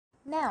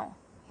Now,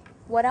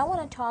 what I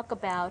want to talk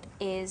about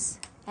is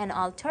an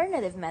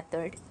alternative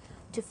method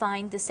to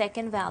find the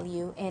second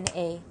value in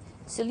a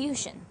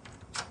solution.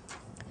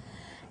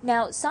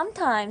 Now,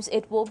 sometimes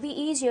it will be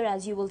easier,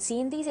 as you will see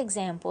in these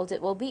examples,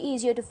 it will be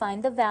easier to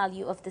find the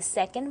value of the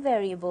second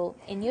variable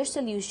in your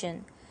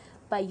solution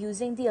by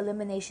using the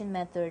elimination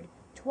method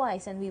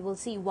twice, and we will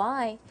see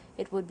why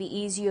it would be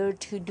easier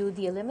to do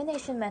the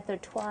elimination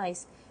method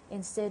twice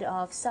instead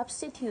of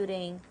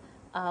substituting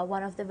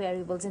one of the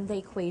variables in the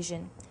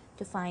equation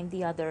to find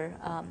the other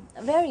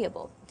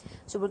variable.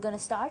 So we're going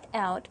to start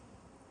out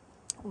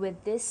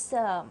with this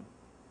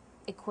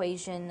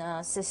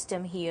equation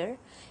system here.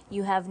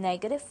 You have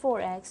negative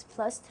 4x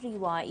plus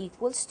 3y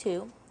equals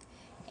 2,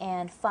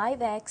 and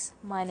 5x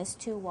minus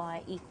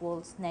 2y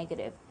equals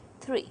negative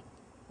 3.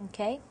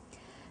 Okay,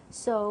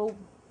 so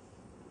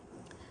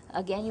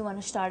again, you want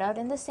to start out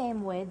in the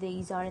same way.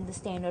 These are in the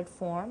standard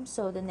form.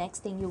 So the next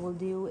thing you will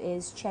do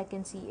is check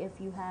and see if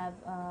you have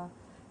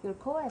your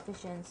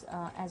coefficients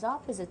as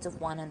opposites of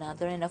one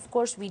another. And of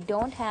course, we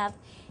don't have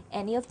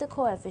any of the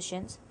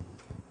coefficients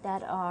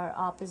that are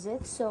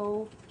opposite.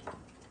 So,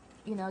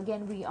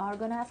 again, we are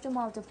going to have to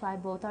multiply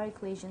both our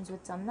equations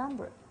with some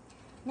number.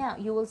 Now,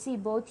 you will see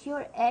both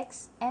your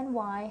x and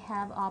y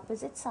have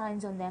opposite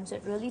signs on them. So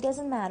it really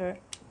doesn't matter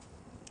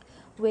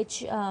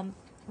which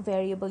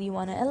variable you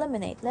want to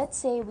eliminate. Let's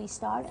say we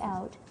start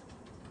out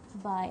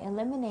by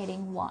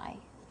eliminating y.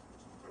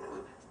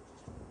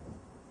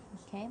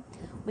 Okay,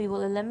 we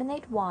will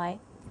eliminate y.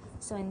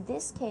 So in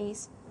this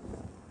case,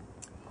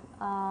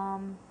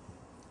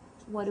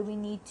 what do we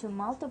need to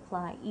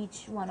multiply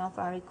each one of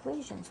our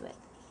equations with?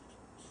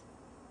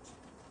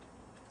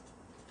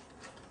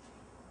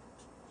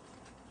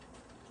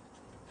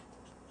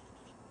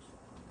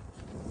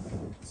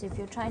 So if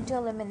you're trying to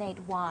eliminate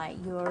y,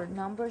 your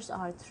numbers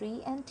are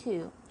 3 and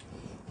 2,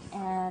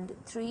 and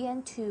 3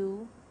 and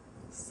 2,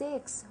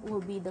 6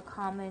 will be the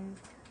common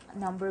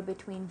number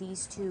between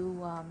these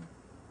two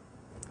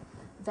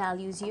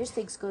values here.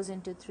 6 goes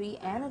into 3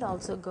 and it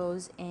also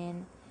goes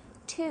in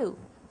 2.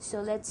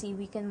 So let's see,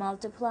 we can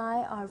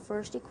multiply our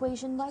first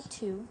equation by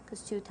 2,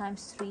 because 2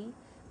 times 3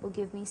 will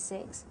give me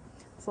 6.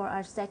 For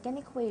our second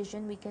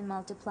equation, we can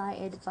multiply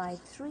it by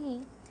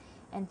 3,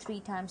 and 3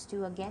 times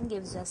 2 again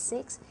gives us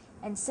 6.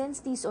 And since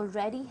these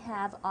already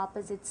have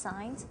opposite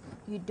signs,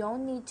 you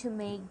don't need to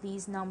make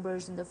these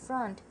numbers in the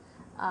front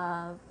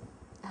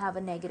have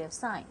a negative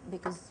sign,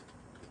 because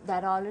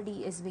that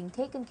already is being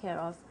taken care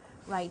of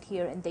right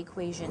here in the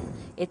equation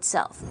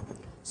itself.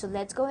 So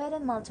let's go ahead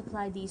and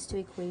multiply these two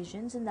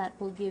equations, and that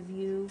will give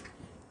you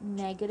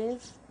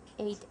negative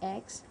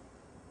 8x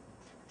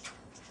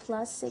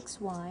plus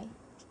 6y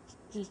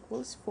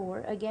equals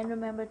 4. Again,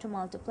 remember to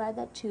multiply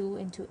that 2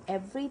 into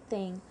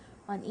everything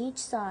on each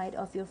side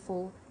of your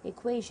full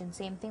equation.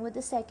 Same thing with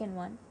the second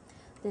one.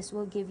 This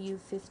will give you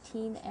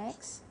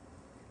 15x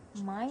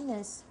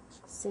minus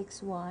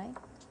 6y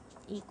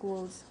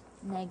equals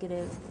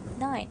negative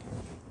 9.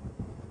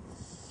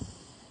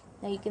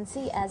 Now you can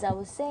see, as I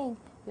was saying,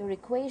 your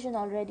equation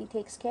already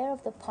takes care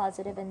of the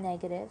positive and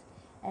negative,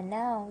 and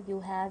now you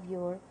have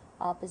your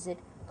opposite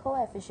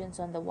coefficients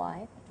on the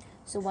y.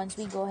 So once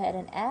we go ahead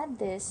and add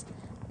this,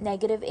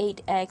 negative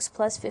 8x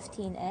plus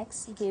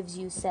 15x gives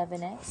you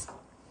 7x.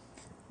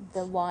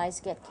 The y's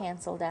get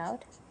canceled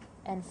out,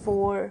 and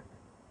 4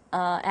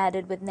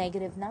 added with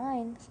negative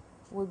 9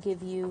 will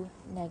give you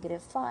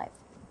negative 5.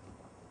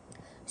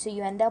 So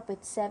you end up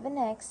with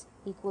 7x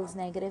equals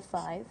negative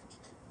 5.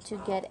 To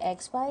get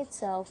x by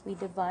itself, we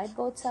divide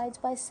both sides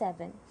by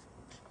 7,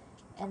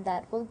 and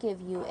that will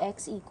give you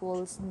x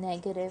equals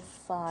negative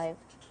 5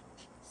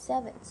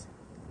 sevenths.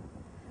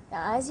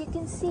 Now, as you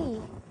can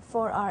see,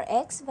 for our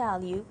x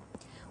value,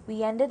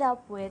 we ended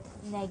up with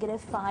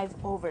negative 5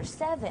 over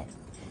 7.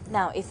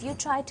 Now, if you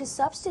try to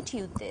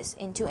substitute this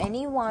into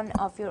any one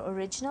of your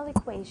original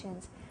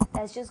equations,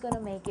 that's just going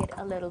to make it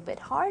a little bit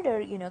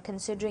harder,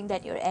 considering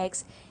that your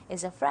x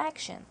is a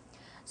fraction.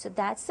 So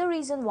that's the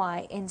reason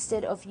why,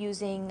 instead of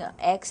using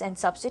x and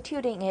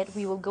substituting it,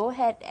 we will go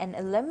ahead and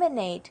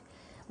eliminate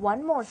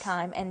one more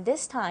time, and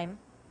this time,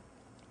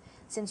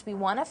 since we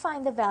want to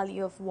find the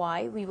value of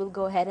y, we will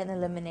go ahead and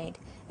eliminate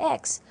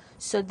x.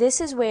 So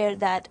this is where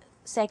that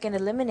second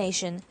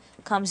elimination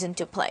comes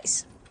into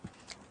place.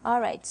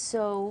 Alright,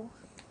 so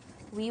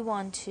we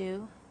want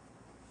to,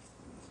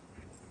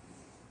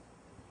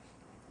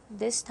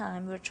 this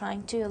time we're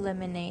trying to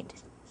eliminate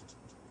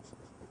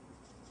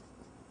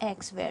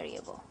x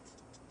variable.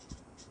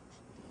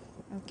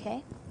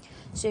 Okay,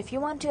 so if you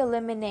want to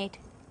eliminate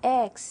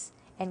x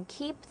and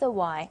keep the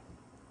y,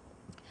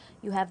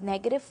 you have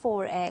negative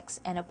 4x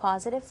and a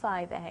positive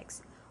 5x.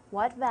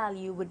 What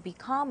value would be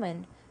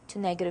common to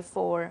negative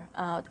 4,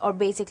 or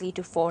basically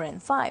to 4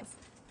 and 5?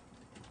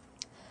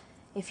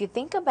 If you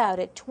think about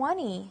it,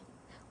 20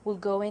 will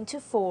go into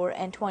 4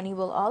 and 20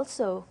 will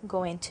also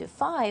go into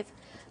 5.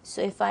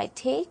 So if I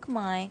take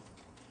my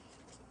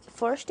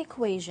first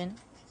equation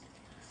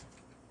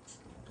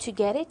to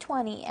get a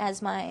 20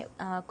 as my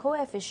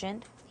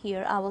coefficient,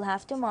 here I will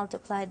have to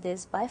multiply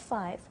this by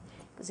 5,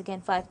 because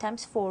again 5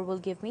 times 4 will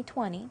give me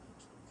 20.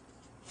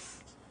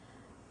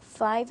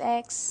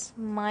 5x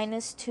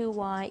minus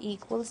 2y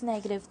equals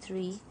negative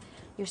 3.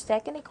 Your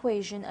second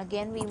equation,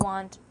 again we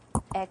want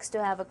x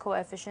to have a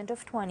coefficient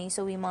of 20,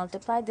 so we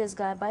multiply this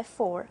guy by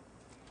 4,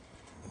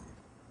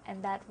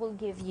 and that will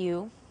give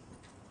you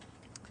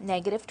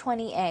negative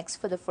 20x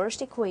for the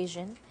first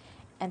equation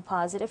and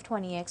positive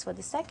 20x for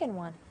the second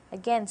one.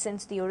 Again,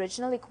 since the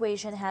original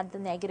equation had the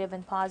negative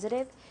and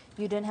positive,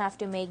 you didn't have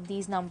to make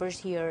these numbers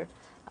here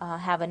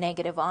have a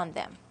negative on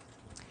them.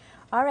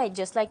 Alright,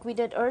 just like we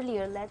did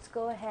earlier, let's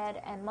go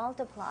ahead and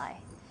multiply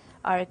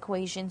our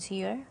equations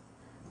here.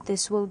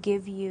 This will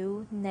give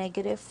you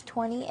negative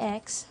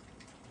 20x.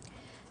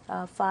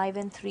 5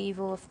 and 3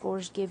 will of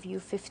course give you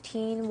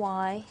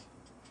 15y,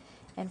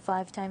 and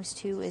 5 times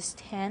 2 is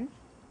 10.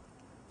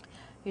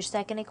 Your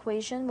second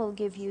equation will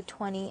give you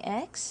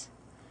 20x.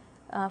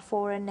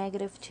 4 and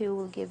negative 2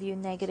 will give you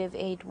negative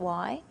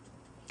 8y.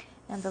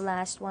 And the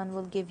last one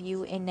will give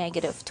you a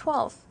negative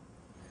 12.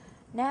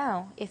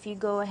 Now, if you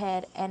go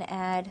ahead and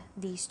add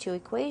these two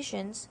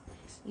equations,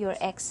 your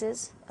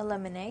x's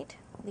eliminate,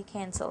 they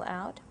cancel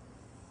out.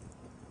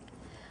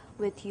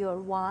 With your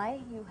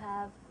y, you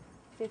have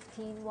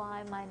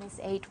 15y minus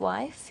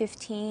 8y.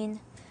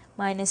 15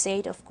 minus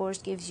 8, of course,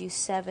 gives you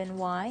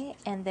 7y,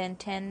 and then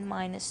 10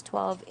 minus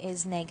 12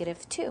 is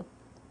negative 2.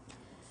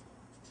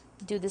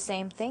 Do the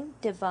same thing,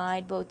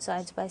 divide both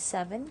sides by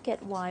 7,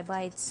 get y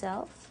by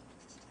itself,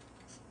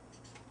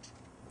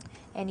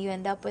 and you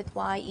end up with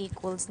y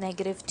equals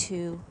negative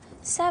 2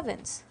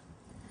 sevenths.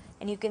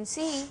 And you can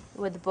see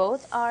with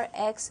both our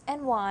x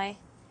and y,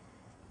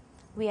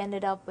 we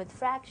ended up with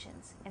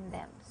fractions in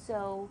them.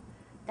 So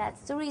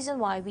that's the reason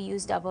why we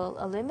use double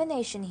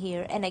elimination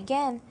here. And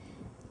again,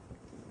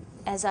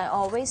 as I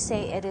always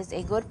say, it is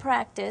a good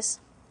practice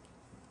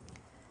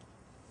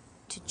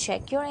to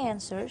check your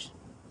answers.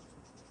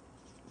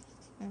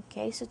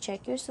 Okay, so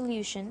check your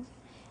solution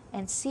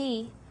and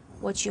see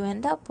what you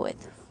end up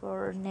with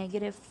for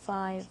negative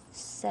 5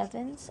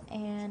 sevenths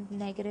and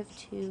negative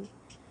 2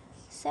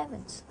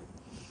 sevenths.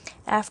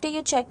 After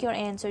you check your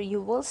answer,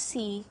 you will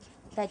see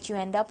that you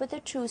end up with a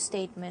true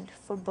statement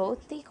for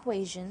both the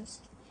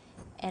equations,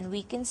 and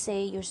we can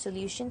say your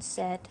solution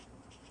set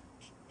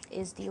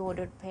is the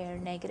ordered pair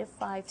negative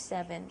 5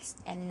 sevenths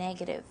and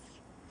negative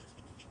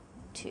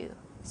 2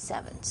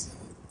 sevenths.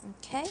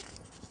 Okay?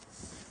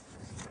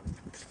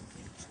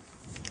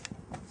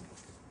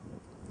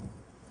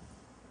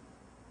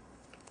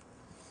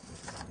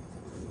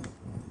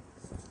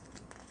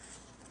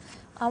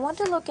 I want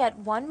to look at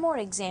one more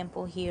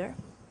example here,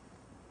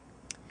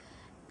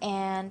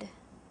 and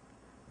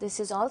this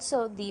is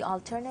also the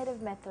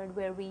alternative method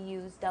where we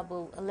use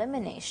double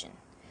elimination.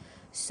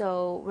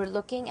 So we're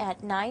looking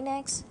at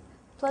 9x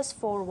plus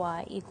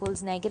 4y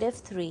equals negative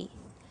 3,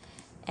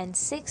 and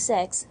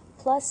 6x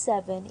plus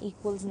 7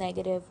 equals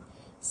negative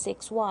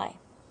 6y.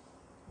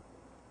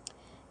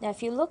 Now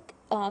if you look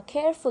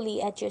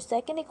carefully at your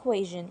second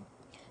equation,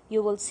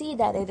 you will see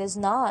that it is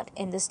not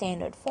in the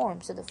standard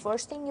form. So the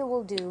first thing you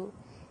will do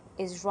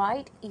is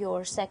write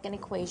your second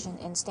equation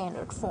in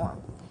standard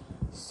form.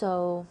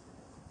 So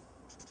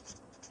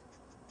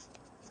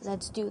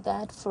let's do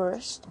that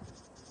first.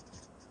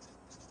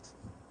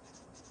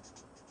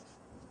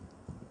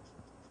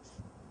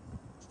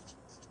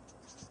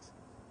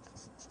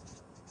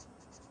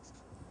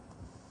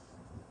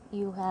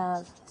 You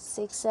have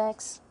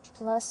 6x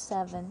plus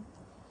 7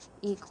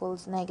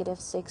 equals negative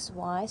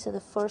 6y. So the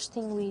first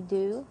thing we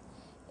do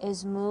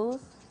is move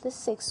the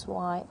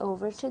 6y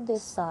over to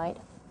this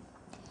side,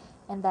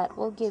 and that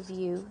will give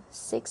you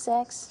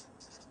 6x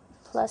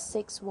plus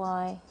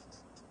 6y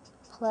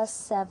plus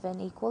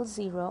 7 equals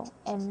 0.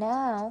 And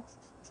now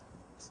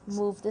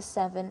move the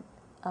 7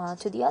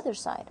 to the other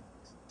side.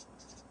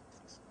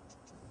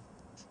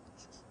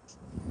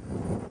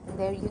 And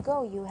there you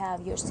go. You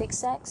have your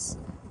 6x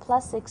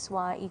plus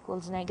 6y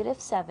equals negative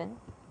 7.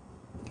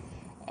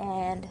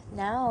 And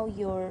now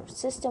your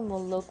system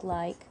will look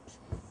like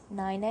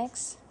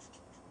 9x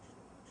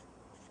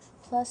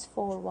plus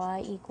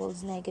 4y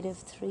equals negative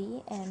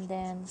 3, and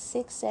then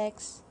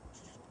 6x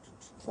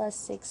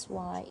plus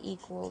 6y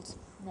equals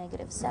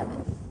negative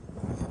 7.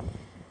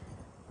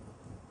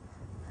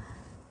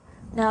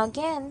 Now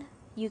again,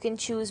 you can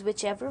choose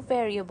whichever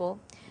variable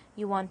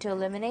you want to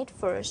eliminate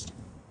first.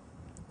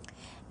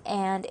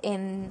 And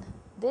in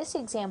this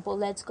example,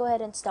 let's go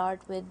ahead and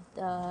start with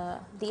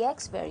the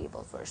x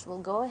variable first. We'll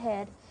go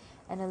ahead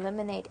and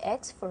eliminate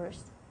x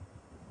first.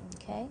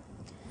 Okay,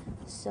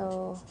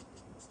 so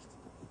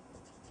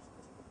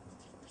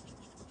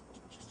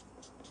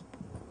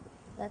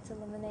let's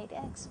eliminate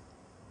x.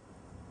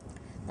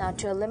 Now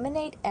to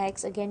eliminate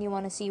x, again you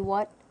want to see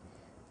what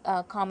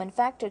common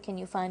factor can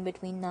you find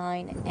between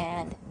 9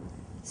 and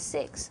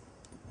 6.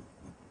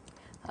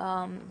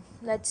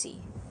 Let's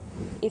see.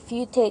 If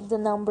you take the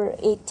number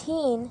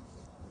 18,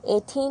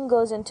 18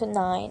 goes into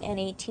 9, and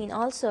 18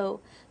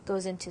 also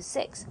goes into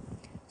 6.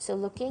 So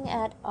looking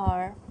at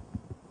our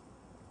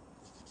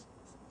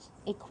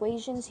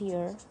equations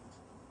here,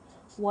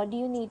 what do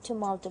you need to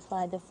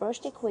multiply the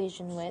first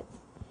equation with,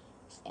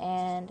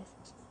 and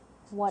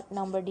what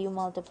number do you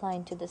multiply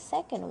into the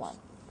second one.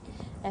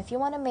 Now, if you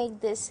want to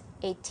make this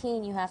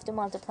 18, you have to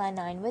multiply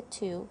 9 with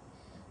 2.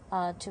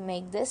 To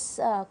make this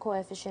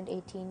coefficient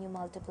 18, you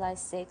multiply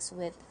 6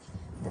 with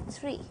the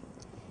 3.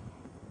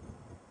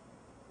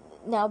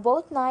 Now,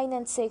 both 9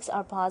 and 6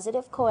 are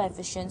positive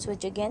coefficients,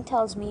 which again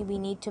tells me we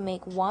need to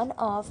make one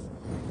of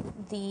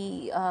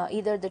the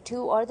either the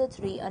 2 or the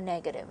 3 a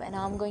negative. And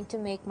I'm going to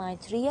make my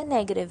 3 a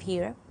negative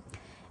here.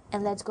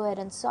 And let's go ahead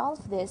and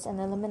solve this and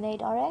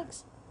eliminate our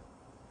x,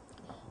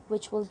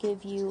 which will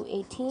give you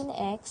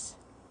 18x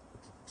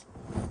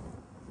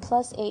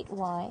plus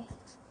 8y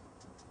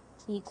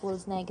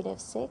equals negative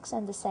 6.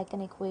 And the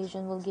second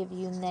equation will give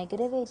you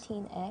negative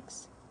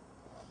 18x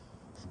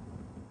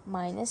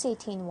minus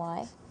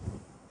 18y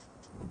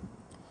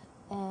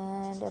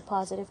and a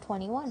positive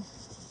 21.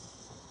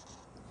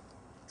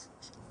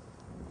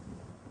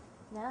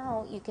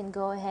 Now you can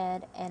go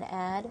ahead and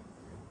add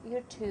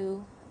your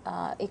two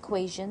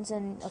equations,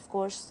 and of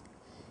course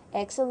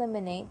x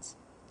eliminates.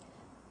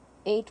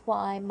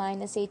 8y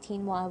minus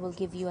 18y will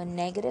give you a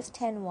negative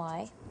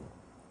 10y,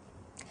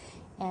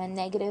 and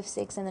negative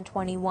 6 and the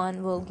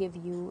 21 will give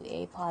you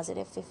a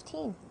positive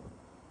 15.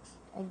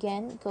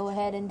 Again, go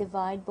ahead and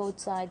divide both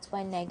sides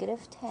by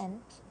negative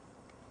 10,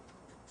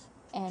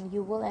 and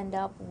you will end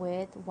up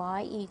with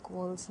y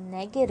equals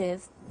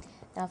negative.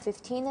 Now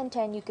 15 and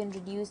 10, you can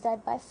reduce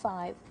that by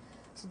 5,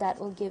 so that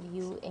will give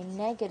you a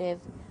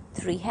negative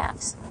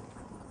 3/2.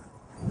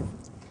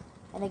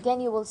 And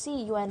again, you will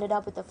see you ended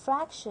up with a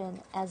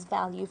fraction as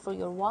value for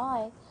your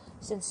y.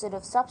 So instead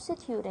of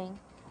substituting,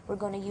 we're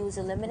going to use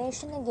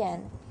elimination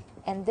again,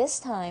 and this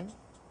time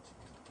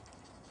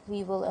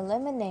we will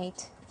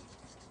eliminate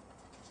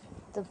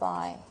the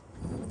y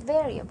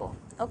variable.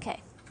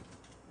 Okay,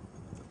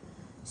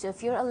 so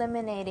if you're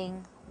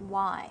eliminating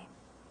y,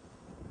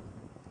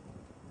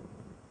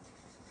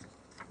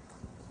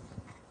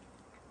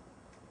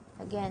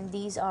 again,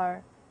 these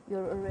are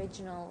your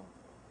original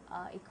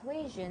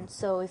equations.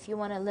 So if you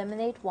want to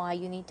eliminate y,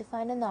 you need to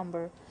find a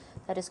number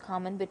that is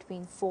common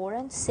between 4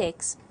 and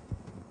 6,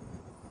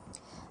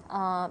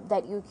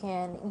 that you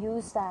can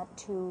use that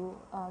to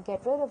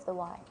get rid of the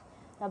y.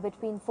 Now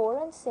between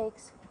 4 and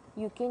 6,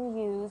 you can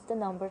use the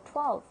number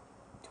 12.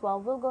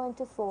 12 will go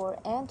into 4,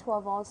 and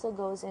 12 also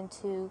goes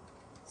into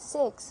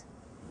 6.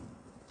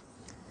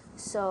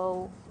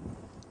 So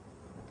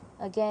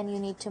again, you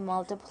need to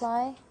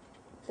multiply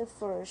the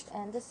first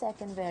and the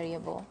second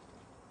variable.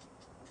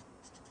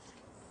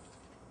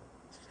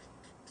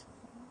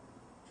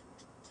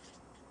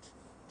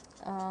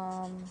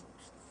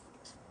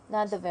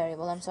 Not the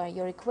variable, I'm sorry,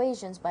 your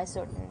equations by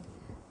certain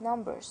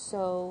numbers.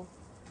 So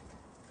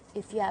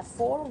if you have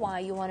 4y,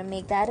 you want to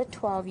make that a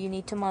 12, you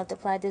need to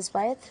multiply this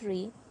by a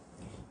 3.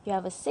 You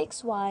have a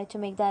 6y, to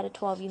make that a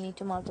 12, you need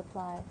to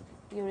multiply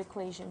your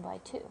equation by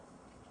 2.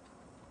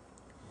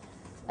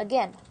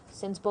 Again,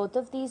 since both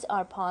of these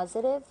are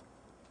positive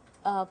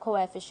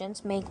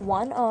coefficients, make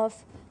one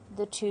of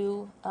the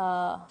two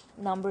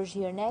numbers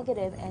here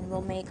negative, and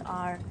we'll make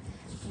our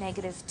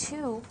negative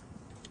 2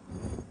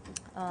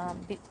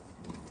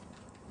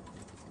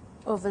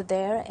 over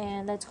there,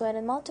 and let's go ahead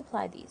and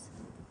multiply these.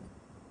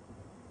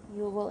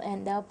 You will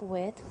end up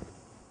with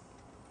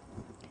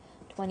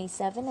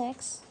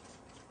 27x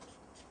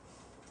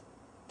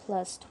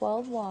plus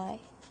 12y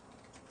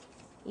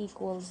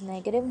equals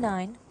negative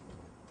 9,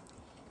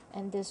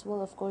 and this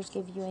will of course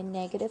give you a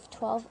negative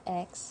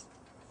 12x,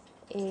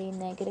 a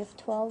negative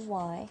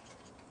 12y,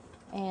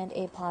 and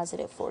a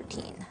positive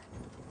 14.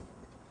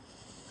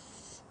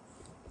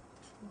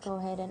 Go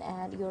ahead and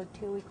add your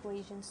two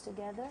equations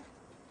together,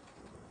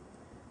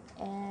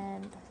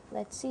 and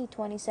let's see,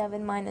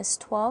 27 minus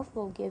 12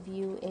 will give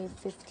you a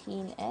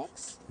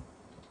 15x.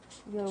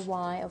 Your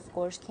y of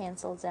course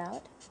cancels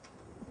out,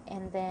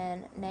 and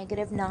then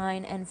negative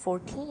 9 and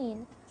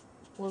 14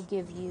 will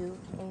give you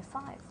a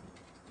 5.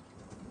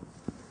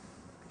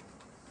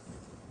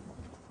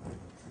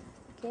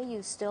 Okay,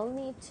 you still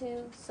need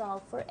to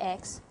solve for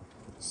x.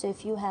 So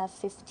if you have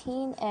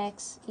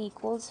 15x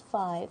equals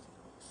 5,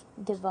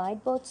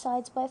 divide both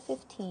sides by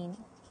 15,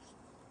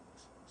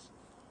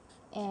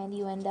 and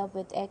you end up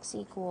with x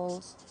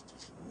equals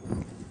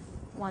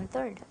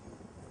 1/3.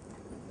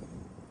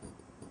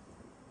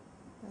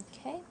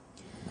 Okay,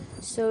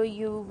 so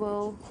you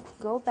will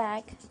go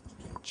back,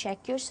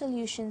 check your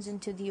solutions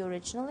into the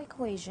original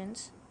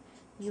equations.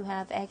 You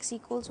have x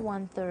equals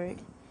 1/3,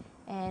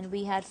 and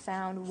we had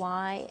found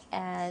y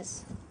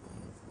as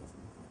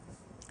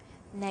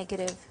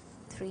negative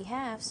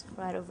 3/2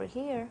 right over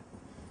here.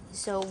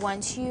 So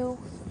once you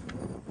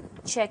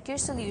check your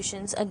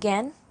solutions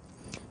again,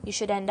 you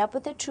should end up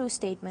with a true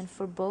statement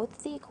for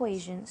both the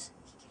equations,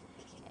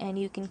 and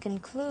you can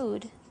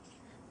conclude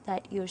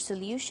that your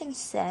solution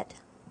set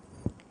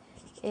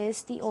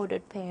is the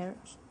ordered pair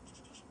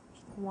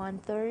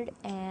 1/3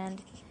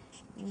 and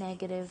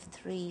negative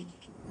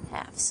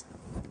 3/2.